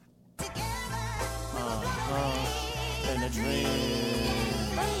in a dream.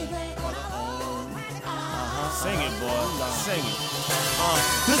 Sing it, boy. Sing it.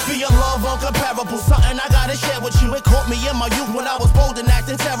 This be a love uncomparable, something I gotta share with you. It caught me in my youth when I was bold and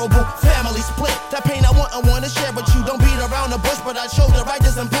acting terrible. Family split, that pain I wouldn't wanna share with you. Don't beat around the bush, but I showed the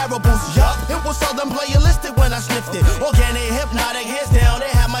righteous and parables. Yup, it was seldom playalistic when I sniffed it. Organic, hypnotic, hands down. They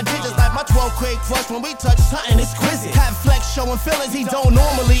had my digits like my 12 quick flush when we touch something exquisite. Have flex showing feelings he don't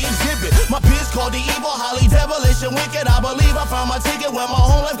normally exhibit. My peers called the evil, highly devilish and wicked. I believe I found my ticket when my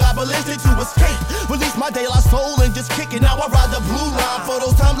whole life got ballistic to escape. Release my daylight soul and just kick it. Now I ride the blue line. For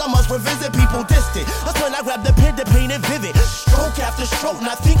those times I must revisit people distant. That's when I grabbed the pen to paint it vivid. Stroke after stroke,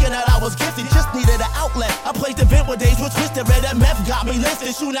 not thinking that I was gifted. Just needed an outlet. I played the vent where days were twisted. Red MF got me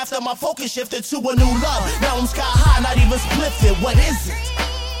lifted. Soon after my focus shifted to a new love. Now I'm sky high, not even spliffed. What is it?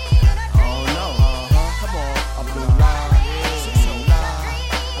 Oh no. Come on. A blue line. 609.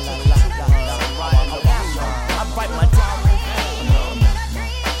 I write my time.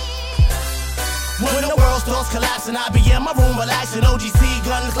 When the world starts collapsing, I be in my room relaxing. OGC,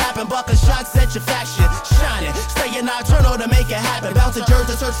 guns clapping, bucket shots at your faction. Shining, staying nocturnal to make it happen. Bounce to jerk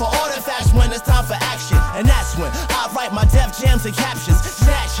to search for artifacts when it's time for action. And that's when I write my death jams and captions.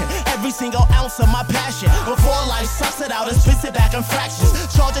 Snatching every single ounce of my passion. Before life sucks it out and spits it back in fractions.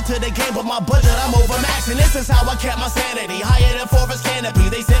 Charge it to the game, but my budget I'm overmaxing. This is how I kept my sanity, higher than forest canopy.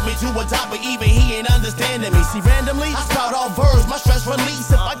 They sent me to a top, but even he ain't understanding me. See, randomly, I spout all verbs, my stress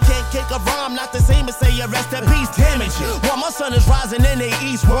release. If I can't kick a rhyme, not the same as say a rest in peace, damaging. While my sun is rising in the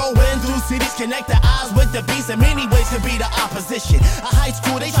east, whirlwind through cities, connect the eyes with the beast. In many ways to be the opposition. At high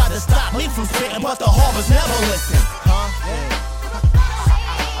school, they tried to stop me from spitting, but the harvest never listen.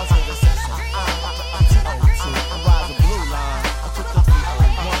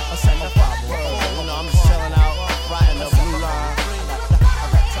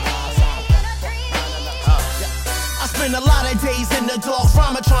 Spend a lot of days in the dark,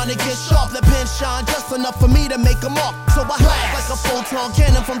 rhyming trying to get sharp. The pen shine just enough for me to make a mark. So I blast like a photon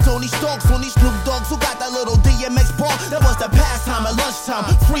cannon from Tony Stark's on these Snoop Dogs who got that little DMX bar. That was the pastime at lunchtime,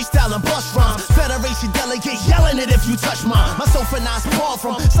 freestyling bus rhymes. Federation delegate yelling it if you touch mine. My sophonized pawn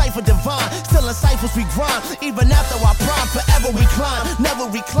from Cypher Divine, still in ciphers we grind. Even after our prime, forever we climb, never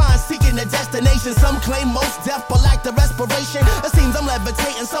recline, seeking a destination. Some claim most death, but lack the respiration. It seems I'm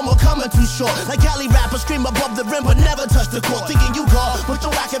levitating, some are coming too short. Like alley rappers scream above the rim, but never touch the court. Thinking you God, but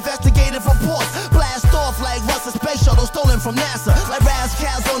your whack investigative reports blast off like Russell space shuttle stolen from NASA. Like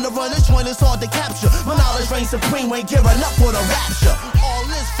Razzcats on the run, this one is hard to capture. My knowledge reigns supreme when gearing up for the rapture. All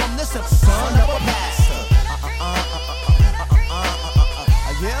this from this